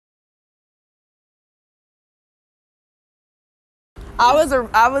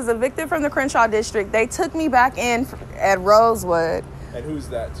I was evicted from the Crenshaw district. They took me back in at Rosewood. And who's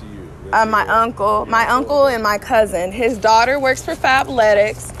that to you? My uncle and my cousin. His daughter works for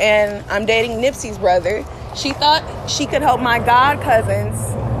Fabletics, and I'm dating Nipsey's brother. She thought she could help my god cousins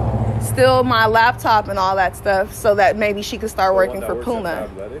steal my laptop and all that stuff, so that maybe she could start working for Puma.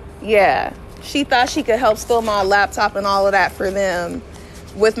 Yeah, she thought she could help steal my laptop and all of that for them,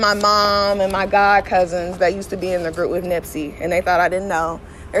 with my mom and my god cousins that used to be in the group with Nipsey, and they thought I didn't know.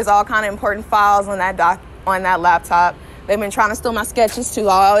 There's all kind of important files on that laptop. They've been trying to steal my sketches too.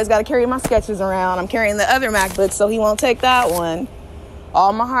 I always got to carry my sketches around. I'm carrying the other MacBook, so he won't take that one.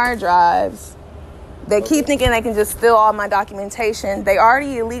 All my hard drives. They keep thinking they can just steal all my documentation. They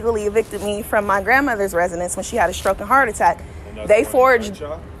already illegally evicted me from my grandmother's residence when she had a stroke and heart attack. They forged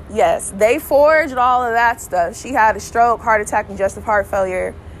all of that stuff. She had a stroke, heart attack, congestive heart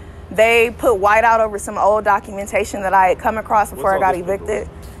failure. They put whiteout over some old documentation that I had come across before I got evicted.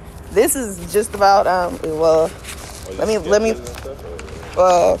 This is just about not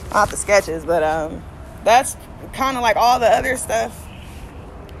the sketches, but that's kind of like all the other stuff.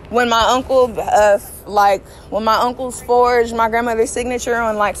 When my uncles forged my grandmother's signature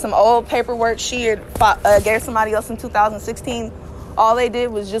on like some old paperwork she had gave somebody else in 2016, all they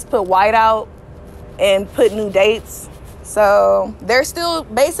did was just put whiteout and put new dates. So they're still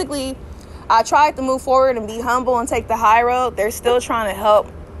basically, I tried to move forward and be humble and take the high road. They're still trying to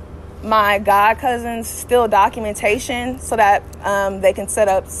help my god cousins steal documentation so that they can set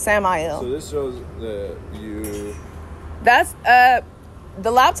up Samael. So this shows that you... That's... the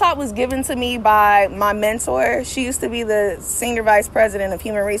laptop was given to me by my mentor. She used to be the senior vice president of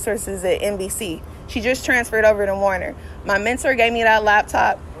human resources at NBC. She just transferred over to Warner. My mentor gave me that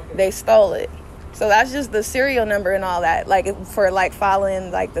laptop. They stole it. So that's just the serial number and all that. Like for like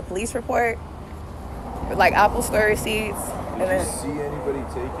filing like the police report, like Apple Store receipts. Did you see anybody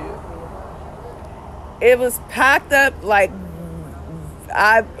take it? It was packed up like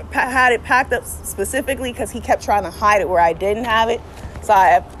I had it packed up specifically because he kept trying to hide it where I didn't have it. So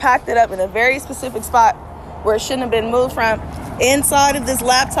I packed it up in a very specific spot where it shouldn't have been moved from. Inside of this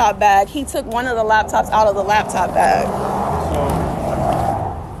laptop bag, he took one of the laptops out of the laptop bag.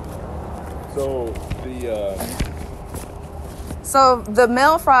 So the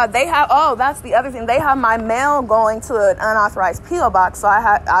mail fraud, they have, that's the other thing. They have my mail going to an unauthorized P.O. box. So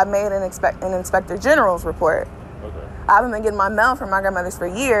I made an Inspector General's report. Okay. I haven't been getting my mail from my grandmother's for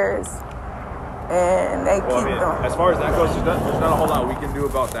years. And they keep going. As far as that goes, there's not a whole lot we can do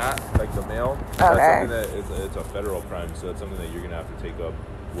about that, like the mail. That's something that it's a federal crime, so that's something that you're going to have to take up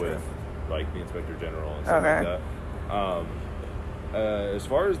with, like, the Inspector General and stuff like that. As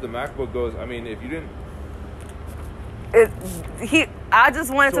far as the MacBook goes, I mean, if you didn't... I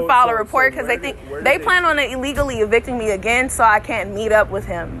just wanted to file a report because they plan on illegally evicting me again, so I can't meet up with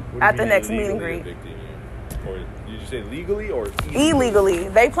him at the next meet and greet. Or did you say legally or illegally?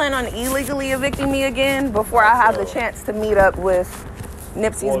 They plan on illegally evicting me again before I have the chance to meet up with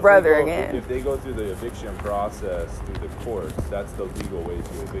Nipsey's brother again. If they go through the eviction process through the courts, that's the legal way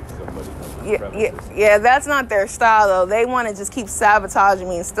to evict somebody from the premises. Yeah, that's not their style though. They want to just keep sabotaging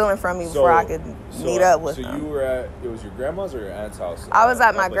me and stealing from me before I could meet up with them. So you were at, it was your grandma's or your aunt's house? I was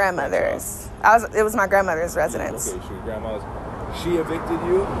at my grandmother's. It was my grandmother's residence. Okay, so your grandma's. She evicted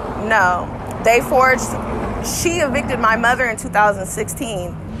you? No. She evicted my mother in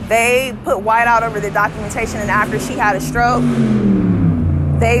 2016. They put whiteout over the documentation, and after she had a stroke,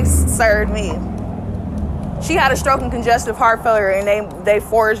 they served me. She had a stroke and congestive heart failure, and they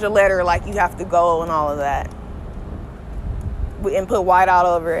forged a letter like you have to go and all of that, and put whiteout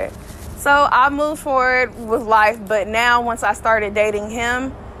over it. So I moved forward with life, but now once I started dating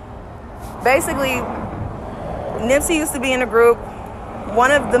him, basically, Nipsey used to be in a group.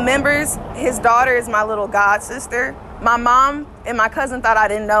 One of the members, his daughter is my little god sister. My mom and my cousin thought I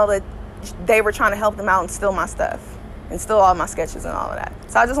didn't know that they were trying to help them out and steal my stuff and steal all my sketches and all of that.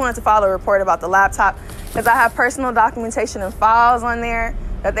 So I just wanted to file a report about the laptop because I have personal documentation and files on there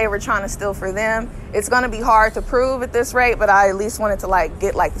that they were trying to steal for them. It's going to be hard to prove at this rate, but I at least wanted to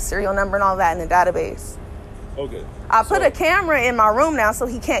get the serial number and all that in the database. Okay. I put a camera in my room now so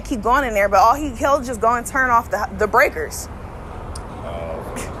he can't keep going in there, but he'll just go and turn off the breakers.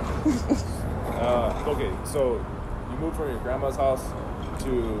 Okay, so you moved from your grandma's house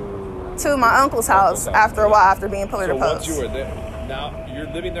to my uncle's house after a while, after being pillar to post. Once you were there, now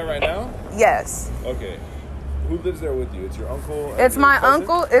you're living there right now? Yes. Okay. Who lives there with you? It's your uncle? It's my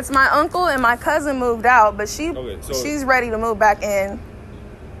uncle. It's my uncle, and my cousin moved out, but she's ready to move back in.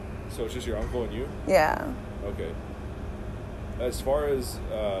 So it's just your uncle and you? Yeah. Okay. As far as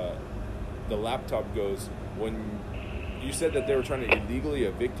the laptop goes, when you said that they were trying to illegally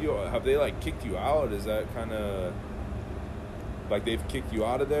evict you. Have they like kicked you out? Is that kind of like they've kicked you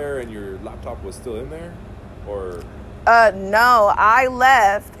out of there and your laptop was still in there, or? No, I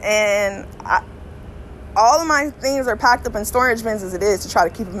left and all of my things are packed up in storage bins as it is to try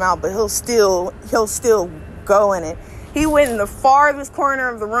to keep him out, but he'll still go in it. He went in the farthest corner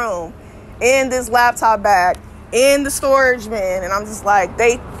of the room in this laptop bag in the storage bin, and I'm just like,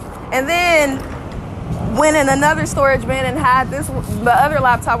 and then went in another storage bin and had the other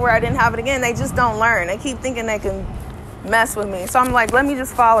laptop where I didn't have it again. They just don't learn. They keep thinking they can mess with me. So I'm like, let me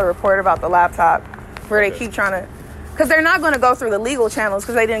just file a report about the laptop where they keep trying to, because they're not going to go through the legal channels,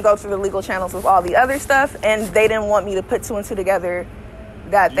 because they didn't go through the legal channels with all the other stuff, and they didn't want me to put two and two together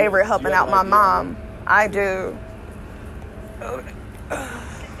that they were helping out my mom. I do. Okay.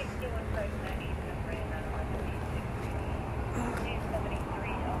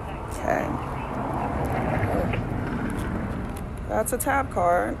 That's a tab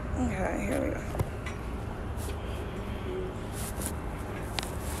card. Okay, here we go.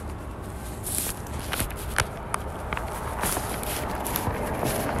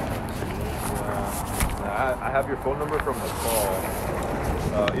 I have your phone number from the call.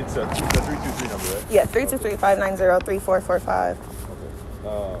 It's a 323 number, right? Yeah, 323-590-3445.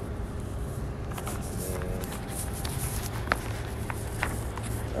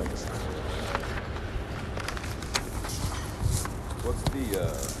 Okay. What's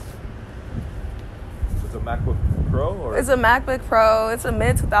it's a MacBook Pro? Or? It's a MacBook Pro. It's a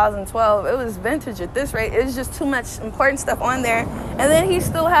mid-2012. It was vintage at this rate. It's just too much important stuff on there. And then he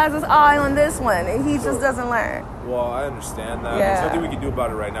still has his eye on this one, and he just doesn't learn. Well, I understand that. Yeah. There's nothing we can do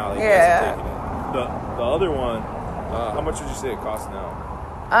about it right now. Like, yeah. Taking it. The other one, how much would you say it costs now?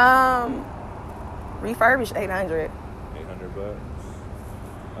 Refurbished, $800.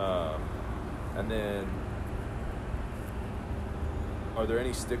 $800. And then, are there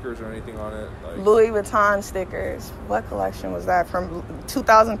any stickers or anything on it? Like Louis Vuitton stickers. What collection was that from?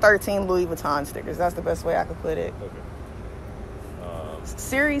 2013 Louis Vuitton stickers. That's the best way I could put it. Okay.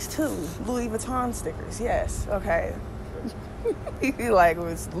 Series 2 Louis Vuitton stickers. Yes. Okay. You like it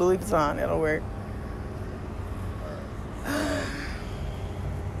was Louis Vuitton. It'll work. All right.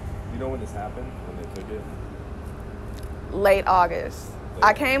 You know when this happened? When they took it? Late August.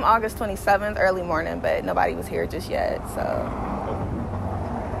 I came August 27th, early morning, but nobody was here just yet, so.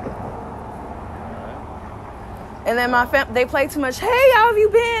 And then they play too much, hey, how have you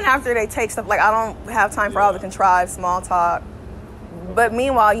been? After they take stuff, like, I don't have time for all the contrived small talk. But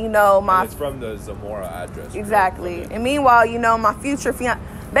meanwhile, you know, it's from the Zamora address. Exactly. And meanwhile, you know, my future fiance,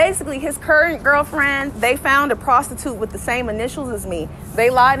 basically his current girlfriend, they found a prostitute with the same initials as me. They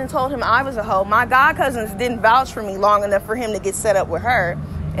lied and told him I was a hoe. My god cousins didn't vouch for me long enough for him to get set up with her.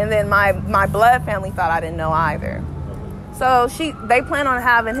 And then my blood family thought I didn't know either. So they plan on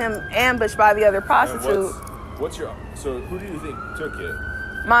having him ambushed by the other prostitute. So who do you think took it?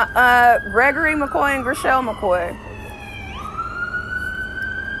 My Gregory McCoy and Grishelle McCoy.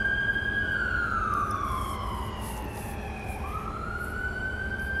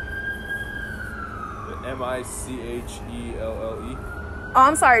 Michelle. Oh,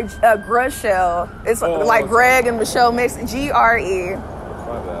 I'm sorry, Grishelle. It's like Greg and Michelle mixed. GRE.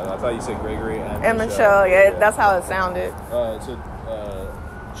 My bad. I thought you said Gregory and Michelle. Yeah, that's how it sounded. So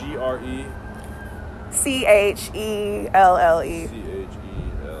GRE. CHELLE. CHELLE.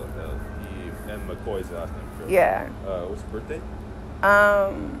 And McCoy's last name. Correct? Yeah. What's his birthday? Do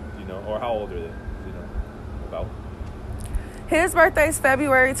you know? Or how old are they? Do you know? About? His birthday's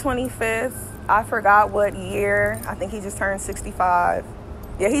February 25th. I forgot what year. I think he just turned 65.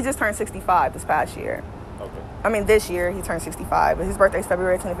 Yeah, he just turned 65 this past year. Okay. I mean, this year he turned 65, but his birthday's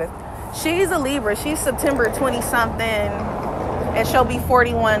February 25th. She's a Libra. She's September 20-something, and she'll be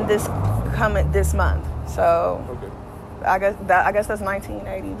 41 this month. So, okay. I guess that's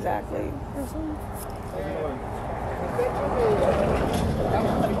 1980 exactly.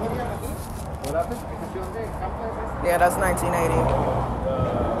 Yeah, that's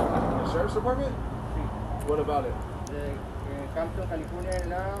 1980. Sheriff's Department? What about it? Campton, California, en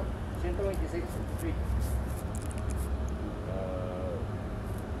la 126 Street.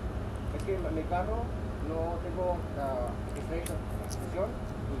 Es que mi carro no tengo la registration,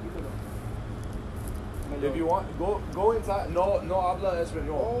 mi título. If you want, go inside. No habla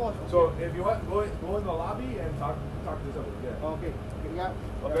español. Oh, okay. So if you want, go in the lobby and talk to somebody. Yeah. Okay. Yeah.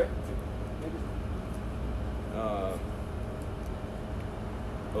 Okay.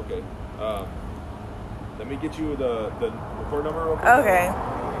 Okay. Let me get you the report number real quick. Okay.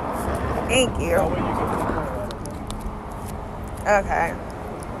 Thank you. That way you can. Okay.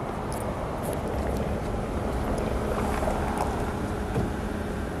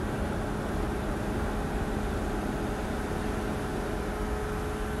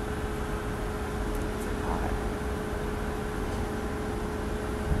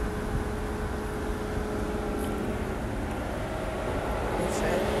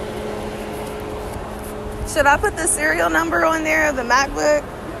 Should I put the serial number on there of the MacBook?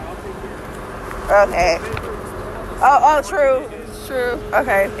 Okay. Oh, true. True.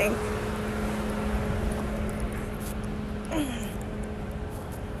 Okay, thank you.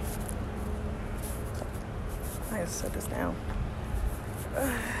 I have to set this down.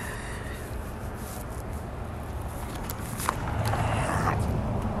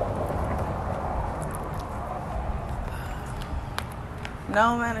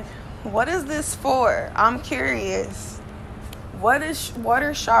 No, man. What is this for? I'm curious. What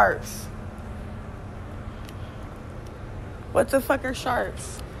are sharps? What the fuck are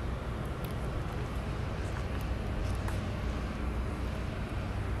sharps?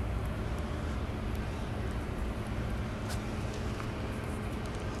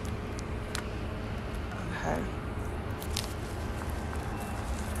 Okay.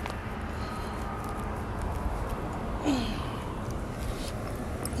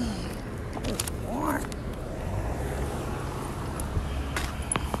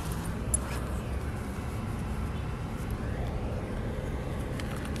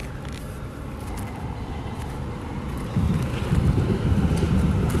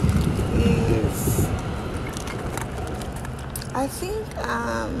 I think,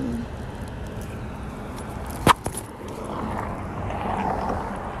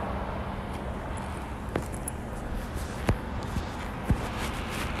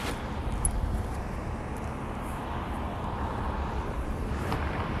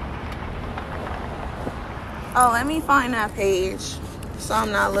 oh, let me find that page so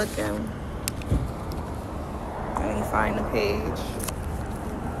I'm not looking. Let me find the page.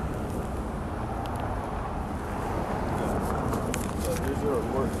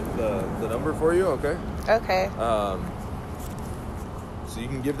 The number for you, okay? Okay. So you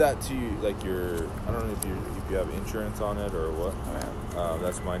can give that to like your, I don't know if you have insurance on it or what.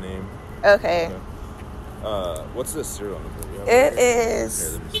 That's my name. Okay. What's the serial number? It is.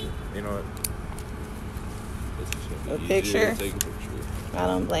 Here, let me see. You know what? A picture? Take a picture. I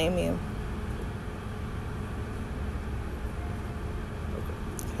don't blame you.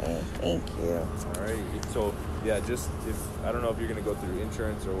 Okay, thank you. All right. So yeah, just if I don't know if you're gonna go through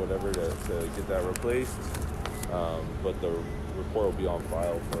insurance or whatever to get that replaced, but the report will be on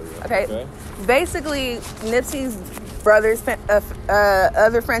file for you. Okay. Basically, Nipsey's brothers,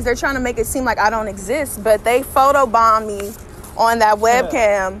 other friends, they're trying to make it seem like I don't exist, but they photobombed me on that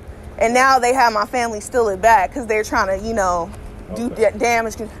webcam, and now they have my family steal it back because they're trying to, do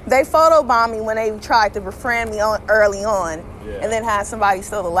damage. They photobombed me when they tried to befriend me early on, and then had somebody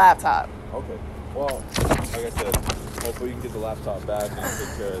steal the laptop. Okay. Well, like I said, hopefully you can get the laptop back and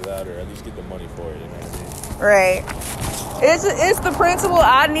take care of that, or at least get the money for it. You know what I mean? Right. It's the principle.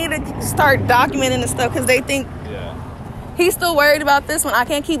 I need to start documenting the stuff because they think he's still worried about this one. I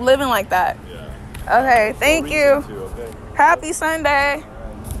can't keep living like that. Yeah. Okay. Thank you. Too, okay? Happy Sunday.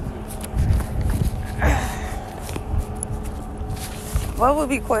 What would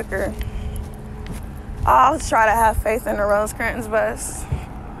be quicker? I'll try to have faith in the Rosecrans bus.